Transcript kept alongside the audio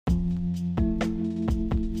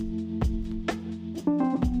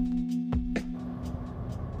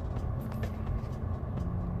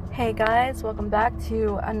Hey guys, welcome back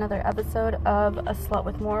to another episode of A Slut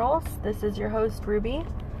with Morals. This is your host, Ruby.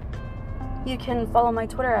 You can follow my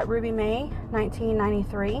Twitter at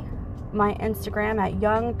RubyMay1993, my Instagram at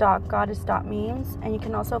young.goddess.memes, and you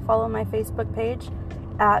can also follow my Facebook page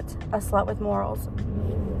at A Slut with Morals.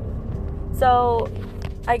 So,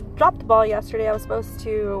 I dropped the ball yesterday. I was supposed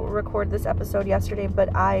to record this episode yesterday,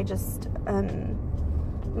 but I just,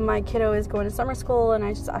 my kiddo is going to summer school, and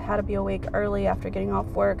I had to be awake early after getting off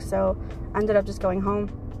work, so I ended up just going home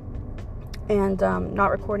and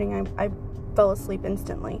not recording. I fell asleep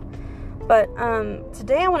instantly. But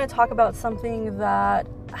today I want to talk about something that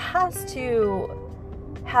has to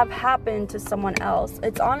have happened to someone else.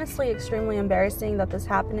 It's honestly extremely embarrassing that this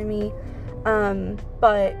happened to me,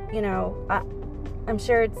 but you know, I'm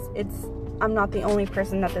sure I'm not the only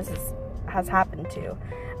person that this has happened to.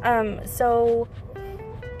 So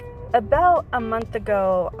about a month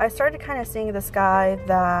ago, I started kind of seeing this guy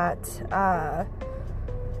that,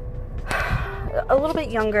 a little bit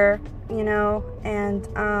younger, you know, and,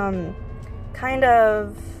 kind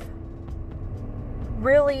of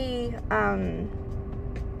really,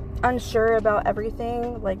 unsure about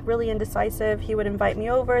everything, like really indecisive. He would invite me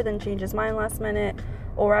over, then change his mind last minute,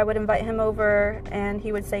 or I would invite him over and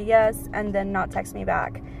he would say yes, and then not text me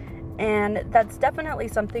back. And that's definitely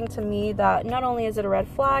something to me that not only is it a red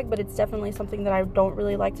flag, but it's definitely something that I don't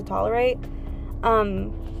really like to tolerate.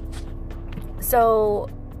 So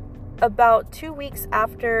about 2 weeks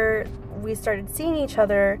after we started seeing each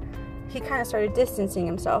other, he kind of started distancing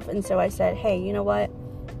himself. And so I said, hey, you know what?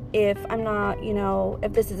 If I'm not, you know,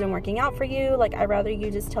 if this isn't working out for you, like, I'd rather you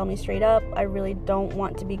just tell me straight up. I really don't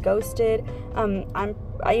want to be ghosted.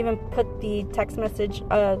 I even put the text message,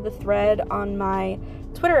 the thread on my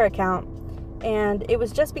Twitter account, and it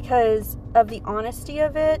was just because of the honesty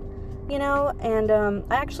of it, you know, and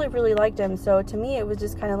I actually really liked him. So to me, it was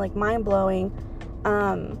just kind of like mind-blowing.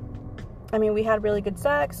 I mean, we had really good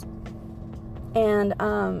sex, and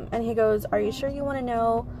he goes, are you sure you want to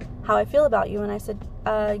know how I feel about you? And I said,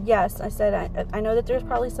 yes. I said, I know that there's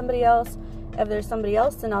probably somebody else. If there's somebody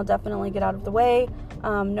else, then I'll definitely get out of the way.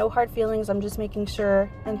 No hard feelings. I'm just making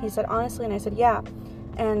sure. And he said, honestly? And I said, yeah.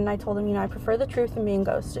 And I told him, you know, I prefer the truth than being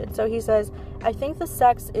ghosted. So he says, I think the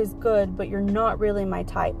sex is good, but you're not really my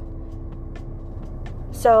type.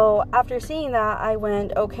 So after seeing that, I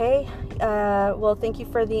went, okay, well, thank you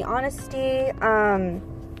for the honesty.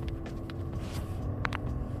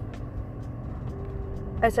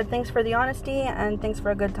 I said, thanks for the honesty and thanks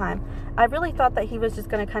for a good time. I really thought that he was just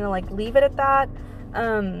going to kind of like leave it at that.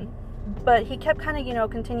 But he kept kind of, you know,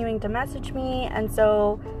 continuing to message me. And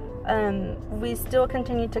so we still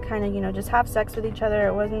continued to kind of, you know, just have sex with each other.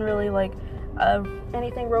 It wasn't really like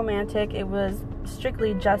anything romantic. It was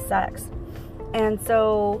strictly just sex. And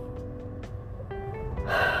so,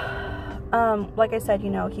 like I said,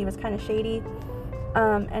 you know, he was kind of shady.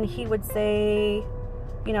 And he would say,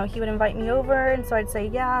 you know, he would invite me over, and so I'd say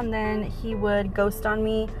yeah, and then he would ghost on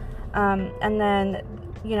me, and then,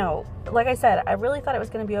 you know, like I said, I really thought it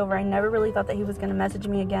was going to be over. I never really thought that he was going to message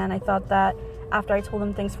me again. I thought that after I told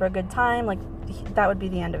him thanks for a good time, like, that would be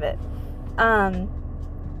the end of it.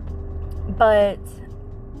 But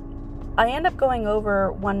I end up going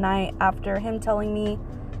over one night after him telling me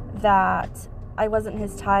that I wasn't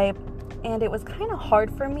his type, and it was kind of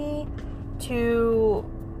hard for me to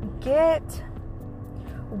get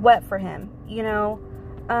wet for him, you know.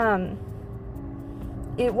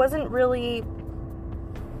 It wasn't really,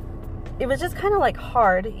 it was just kind of like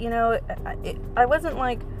hard, you know. I wasn't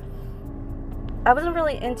really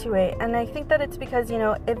into it, and I think that it's because, you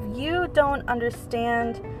know, if you don't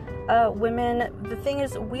understand women, the thing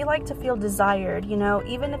is, we like to feel desired, you know,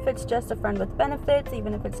 even if it's just a friend with benefits,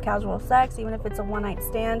 even if it's casual sex, even if it's a one-night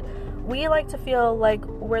stand, we like to feel like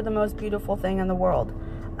we're the most beautiful thing in the world.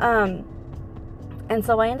 And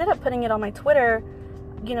so I ended up putting it on my Twitter,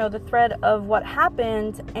 you know, the thread of what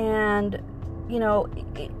happened, and, you know,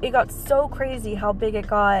 it got so crazy how big it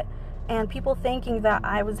got, and people thinking that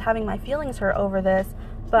I was having my feelings hurt over this.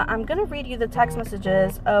 But I'm going to read you the text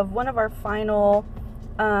messages of one of our final,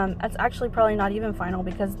 it's actually probably not even final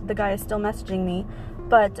because the guy is still messaging me,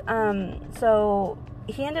 but, so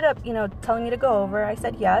he ended up, you know, telling me to go over. I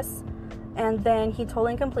said yes, and then he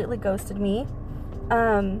totally and completely ghosted me.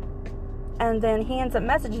 And then he ends up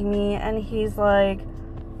messaging me, and he's like,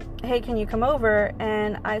 hey, can you come over?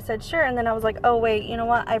 And I said, sure. And then I was like, oh, wait, you know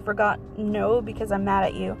what? I forgot no, because I'm mad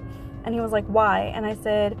at you. And he was like, why? And I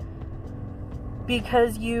said,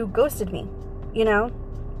 because you ghosted me, you know?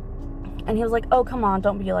 And he was like, oh, come on,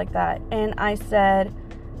 don't be like that. And I said,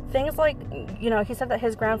 things like, you know, he said that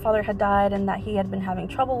his grandfather had died and that he had been having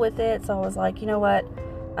trouble with it. So I was like, you know what?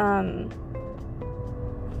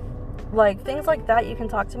 Like, things like that you can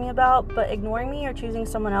talk to me about, but ignoring me or choosing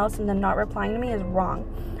someone else and then not replying to me is wrong.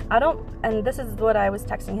 And this is what I was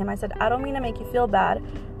texting him. I said, I don't mean to make you feel bad,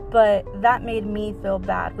 but that made me feel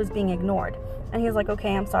bad, was being ignored. And he was like,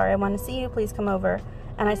 okay, I'm sorry, I want to see you, please come over.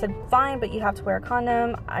 And I said, fine, but you have to wear a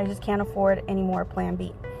condom. I just can't afford any more plan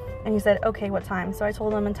B. And he said, okay, what time? So I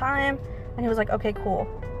told him in time, and he was like, okay, cool.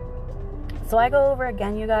 So I go over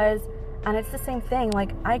again, you guys, and it's the same thing.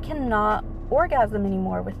 Like, I cannot orgasm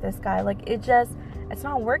anymore with this guy. Like, it's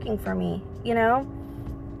not working for me, you know?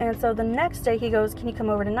 And so the next day he goes, can you come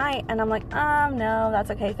over tonight? And I'm like, no,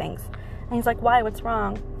 that's okay, thanks. And he's like, why, what's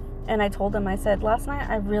wrong? And I told him, I said, last night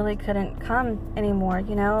I really couldn't come anymore,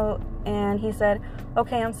 you know? And he said,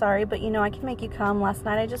 okay, I'm sorry, but you know, I can make you come. Last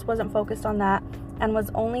night I just wasn't focused on that and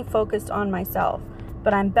was only focused on myself,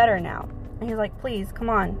 but I'm better now. And he's like, please, come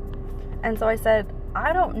on. And so I said,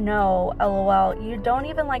 I don't know, LOL. You don't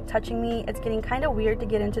even like touching me. It's getting kind of weird to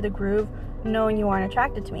get into the groove knowing you aren't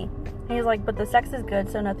attracted to me. And he's like, but the sex is good,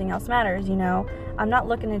 so nothing else matters, you know? I'm not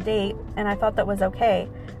looking to date, and I thought that was okay.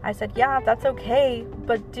 I said, yeah, that's okay,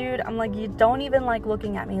 but dude, I'm like, you don't even like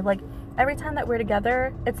looking at me. Like, every time that we're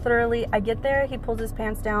together, it's literally, I get there, he pulls his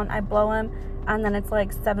pants down, I blow him, and then it's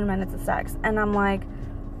like 7 minutes of sex. And I'm like,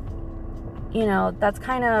 you know, that's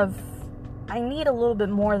kind of, I need a little bit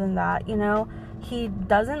more than that, you know? He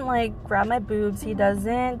doesn't like grab my boobs, he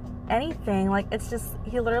doesn't anything. Like, it's just,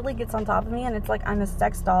 he literally gets on top of me and it's like I'm a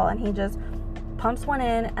sex doll, and he just pumps one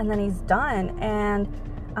in and then he's done. And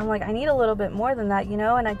I'm like, I need a little bit more than that, you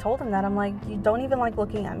know? And I told him that. I'm like, you don't even like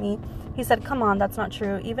looking at me. He said, come on, that's not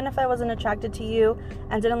true. Even if I wasn't attracted to you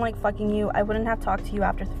and didn't like fucking you, I wouldn't have talked to you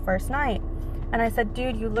after the first night. And I said,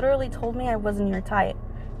 dude, you literally told me I wasn't your type.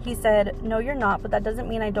 He said, no, you're not, but that doesn't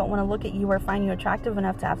mean I don't want to look at you or find you attractive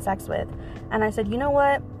enough to have sex with. And I said, you know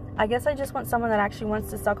what? I guess I just want someone that actually wants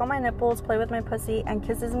to suck on my nipples, play with my pussy, and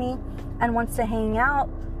kisses me, and wants to hang out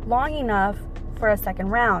long enough for a second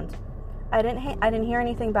round. I didn't hear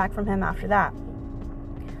anything back from him after that.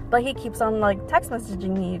 But he keeps on, like, text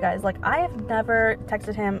messaging me, you guys. Like, I have never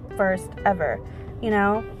texted him first, ever, you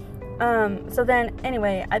know? So then,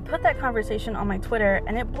 anyway, I put that conversation on my Twitter,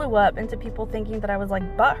 and it blew up into people thinking that I was,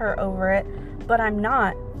 like, butthurt over it, but I'm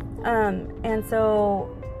not. And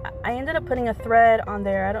so I ended up putting a thread on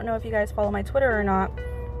there. I don't know if you guys follow my Twitter or not,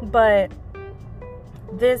 but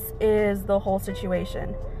this is the whole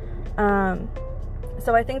situation.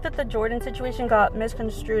 So I think that the Jordan situation got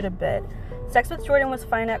misconstrued a bit. Sex with Jordan was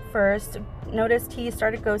fine at first. Noticed he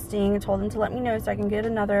started ghosting, told him to let me know so I can get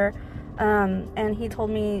another. And he told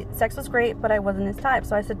me sex was great, but I wasn't his type.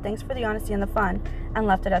 So I said, thanks for the honesty and the fun, and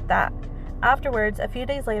left it at that. Afterwards, a few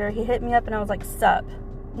days later, he hit me up and I was like, sup.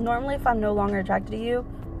 Normally, if I'm no longer attracted to you,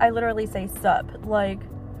 I literally say sup. Like,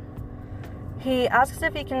 he asks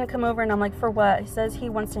if he can come over, and I'm like, for what? He says he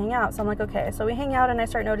wants to hang out. So I'm like, okay. So we hang out, and I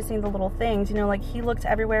start noticing the little things. You know, like, he looked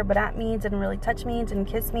everywhere but at me, didn't really touch me, didn't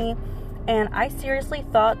kiss me. And I seriously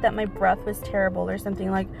thought that my breath was terrible or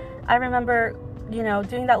something. Like, I remember, you know,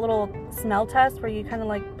 doing that little smell test where you kind of,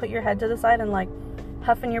 like, put your head to the side and, like,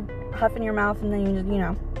 huff in your mouth, and then you just, you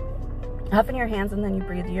know, huff in your hands, and then you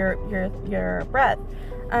breathe your breath.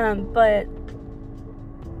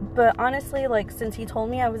 But honestly, like, since he told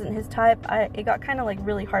me I wasn't his type, it got kind of, like,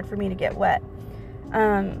 really hard for me to get wet.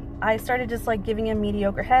 I started just, like, giving him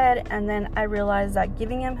mediocre head, and then I realized that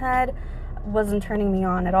giving him head wasn't turning me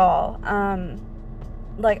on at all.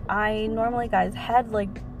 Like, I normally, guys, head, like,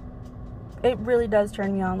 it really does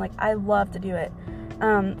turn me on. Like, I love to do it.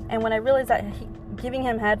 And when I realized that giving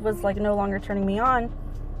him head was, like, no longer turning me on,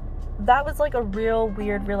 that was, like, a real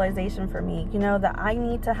weird realization for me, you know, that I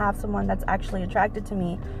need to have someone that's actually attracted to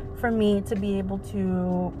me for me to be able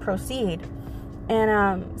to proceed.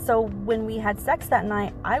 And so when we had sex that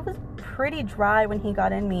night, I was pretty dry when he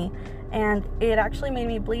got in me, and it actually made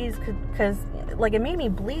me bleed because, like, it made me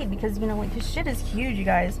bleed because, you know, like, his shit is huge, you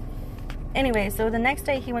guys. Anyway, so the next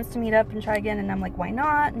day he wants to meet up and try again, and I'm like, why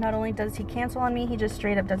not? Not only does he cancel on me, he just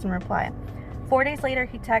straight up doesn't reply. 4 days later,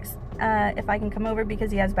 he texts if I can come over because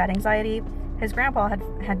he has bad anxiety. His grandpa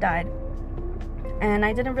had died. And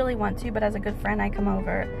I didn't really want to, but as a good friend, I come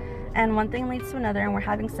over. And one thing leads to another, and we're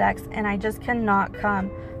having sex, and I just cannot come.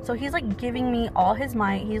 So he's, like, giving me all his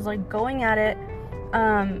might. He's, like, going at it,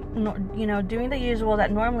 you know, doing the usual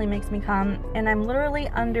that normally makes me come. And I'm literally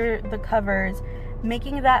under the covers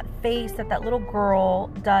making that face that little girl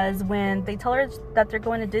does when they tell her that they're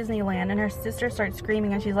going to Disneyland and her sister starts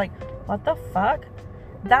screaming and she's like, what the fuck?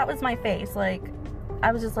 That was my face. Like,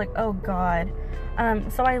 I was just like, oh God.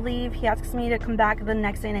 So I leave. He asks me to come back the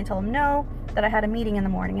next day, and I tell him no, that I had a meeting in the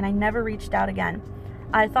morning, and I never reached out again.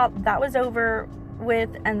 I thought that was over with,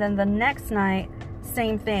 and then the next night,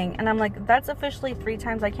 same thing. And I'm like, that's officially 3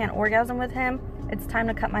 times I can't orgasm with him. It's time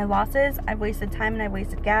to cut my losses. I've wasted time and I've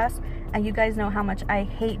wasted gas, and you guys know how much I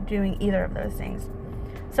hate doing either of those things.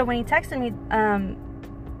 So when he texted me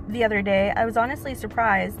the other day, I was honestly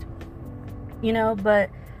surprised, you know, but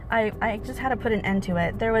I just had to put an end to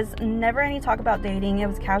it. There was never any talk about dating. It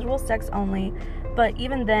was casual sex only. But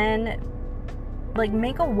even then, like,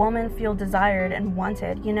 make a woman feel desired and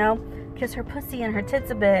wanted, you know? Kiss her pussy and her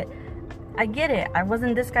tits a bit. I get it. I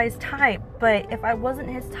wasn't this guy's type. But if I wasn't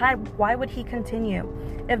his type, why would he continue?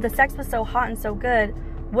 If the sex was so hot and so good,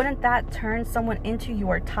 wouldn't that turn someone into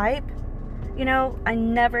your type? You know, I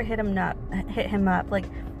never hit him up. Like,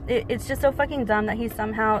 it's just so fucking dumb that he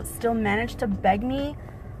somehow still managed to beg me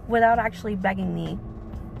without actually begging me.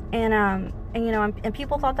 And you know, and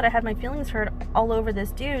people thought that I had my feelings hurt all over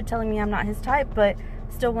this dude telling me I'm not his type, but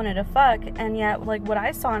still wanted to fuck. And yet, like, what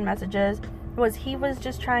I saw in messages was he was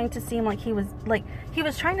just trying to seem like he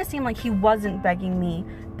was trying to seem like he wasn't begging me,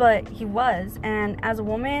 but he was. And as a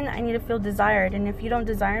woman, I need to feel desired, and if you don't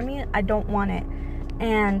desire me, I don't want it.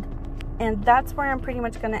 And that's where I'm pretty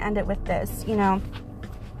much going to end it with this, you know.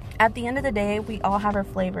 At the end of the day, we all have our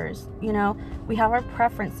flavors, you know. We have our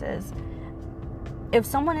preferences. If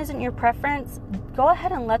someone isn't your preference, go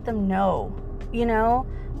ahead and let them know, you know.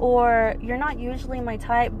 Or, you're not usually my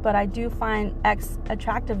type, but I do find X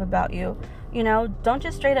attractive about you, you know. Don't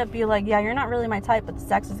just straight up be like, yeah, you're not really my type, but the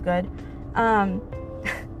sex is good. And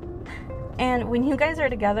when you guys are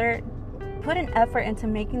together, put an effort into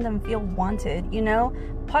making them feel wanted, you know.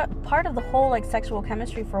 Part of the whole, like, sexual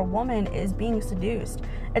chemistry for a woman is being seduced.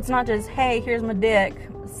 It's not just, hey, here's my dick,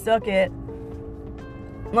 suck it.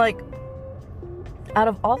 Like, out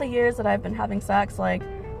of all the years that I've been having sex, like,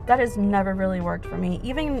 that has never really worked for me.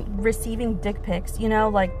 Even receiving dick pics, you know,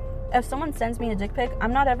 like, if someone sends me a dick pic,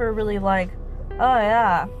 I'm not ever really like, oh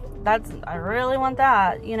yeah, I really want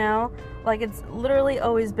that, you know. Like, it's literally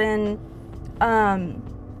always been,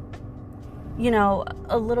 you know,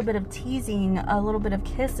 a little bit of teasing, a little bit of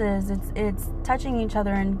kisses. It's touching each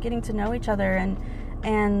other and getting to know each other,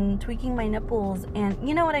 and tweaking my nipples, and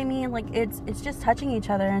you know what I mean? Like, it's just touching each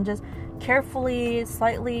other and just carefully,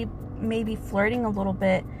 slightly, maybe flirting a little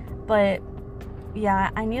bit. But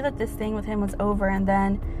yeah, I knew that this thing with him was over. And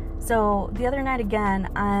then, so the other night again,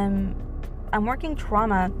 I'm working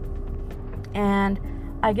trauma, and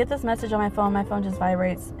I get this message on my phone just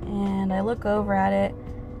vibrates, and I look over at it,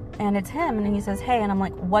 and it's him, and he says, hey, and I'm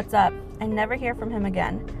like, what's up? I never hear from him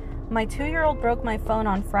again. My 2-year-old broke my phone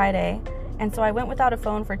on Friday, and so I went without a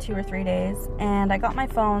phone for 2 or 3 days, and I got my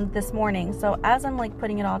phone this morning. So as I'm, like,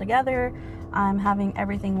 putting it all together, I'm having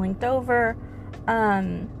everything linked over,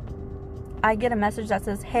 I get a message that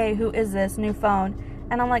says, hey, who is this, new phone?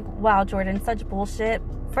 And I'm like, wow, Jordan, such bullshit.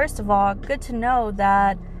 First of all, good to know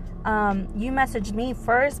that you messaged me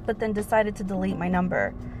first, but then decided to delete my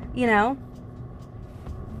number, you know?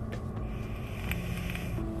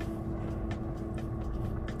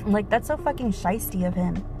 Like, that's so fucking shiesty of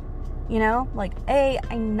him, you know? Like, I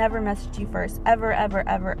never messaged you first. Ever have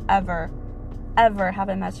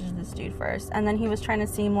I messaged this dude first. And then he was trying to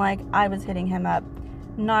seem like I was hitting him up.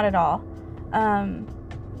 Not at all.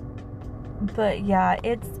 But yeah,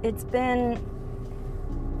 it's been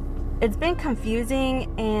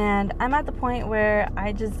confusing, and I'm at the point where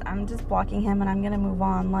I'm just blocking him, and I'm gonna move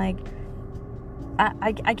on. Like,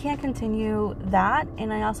 I can't continue that,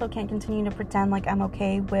 and I also can't continue to pretend like I'm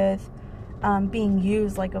okay with being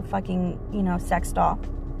used like a fucking, you know, sex doll.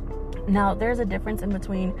 Now, there's a difference in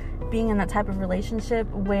between being in that type of relationship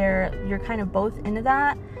where you're kind of both into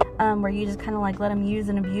that, where you just kind of like let him use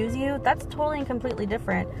and abuse you. That's totally and completely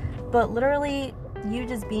different. But literally, you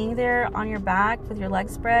just being there on your back with your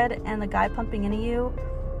legs spread and the guy pumping into you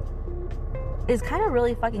is kind of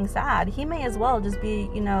really fucking sad. He may as well just be,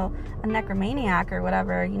 you know, a necromaniac or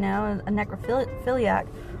whatever, you know, a necrophiliac.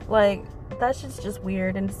 Like, that shit's just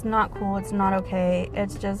weird, and it's not cool. It's not okay.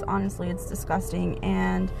 It's just, honestly, it's disgusting.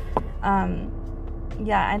 And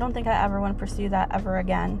yeah, I don't think I ever want to pursue that ever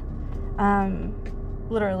again.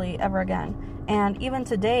 Literally ever again. And even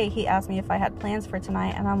today, he asked me if I had plans for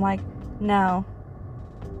tonight, and I'm like, no,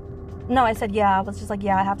 I said yeah. I was just like,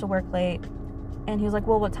 yeah, I have to work late. And he was like,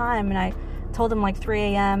 well, what time? And I told him like 3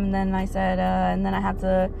 a.m. and then I said and then I have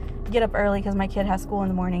to get up early because my kid has school in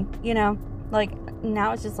the morning, you know. Like,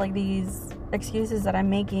 now it's just like these excuses that I'm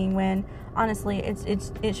making, when honestly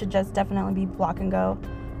it should just definitely be block and go.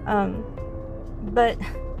 But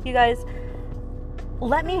you guys,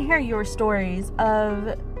 let me hear your stories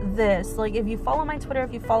of this. Like, if you follow my Twitter,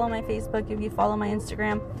 if you follow my Facebook, if you follow my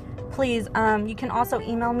Instagram, please, you can also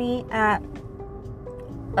email me at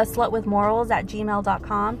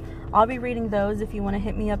aslutwithmorals@gmail.com. I'll be reading those if you want to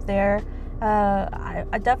hit me up there.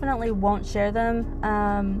 I definitely won't share them,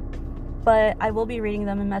 but I will be reading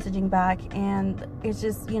them and messaging back. And it's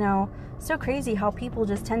just, so crazy how people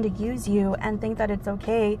just tend to use you and think that it's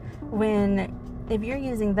okay when if you're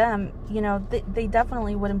using them, they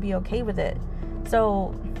definitely wouldn't be okay with it.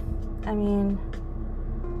 So, I mean,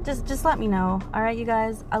 just let me know. All right, you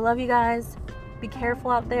guys. I love you guys. Be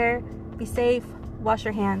careful out there. Be safe. Wash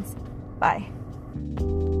your hands. Bye.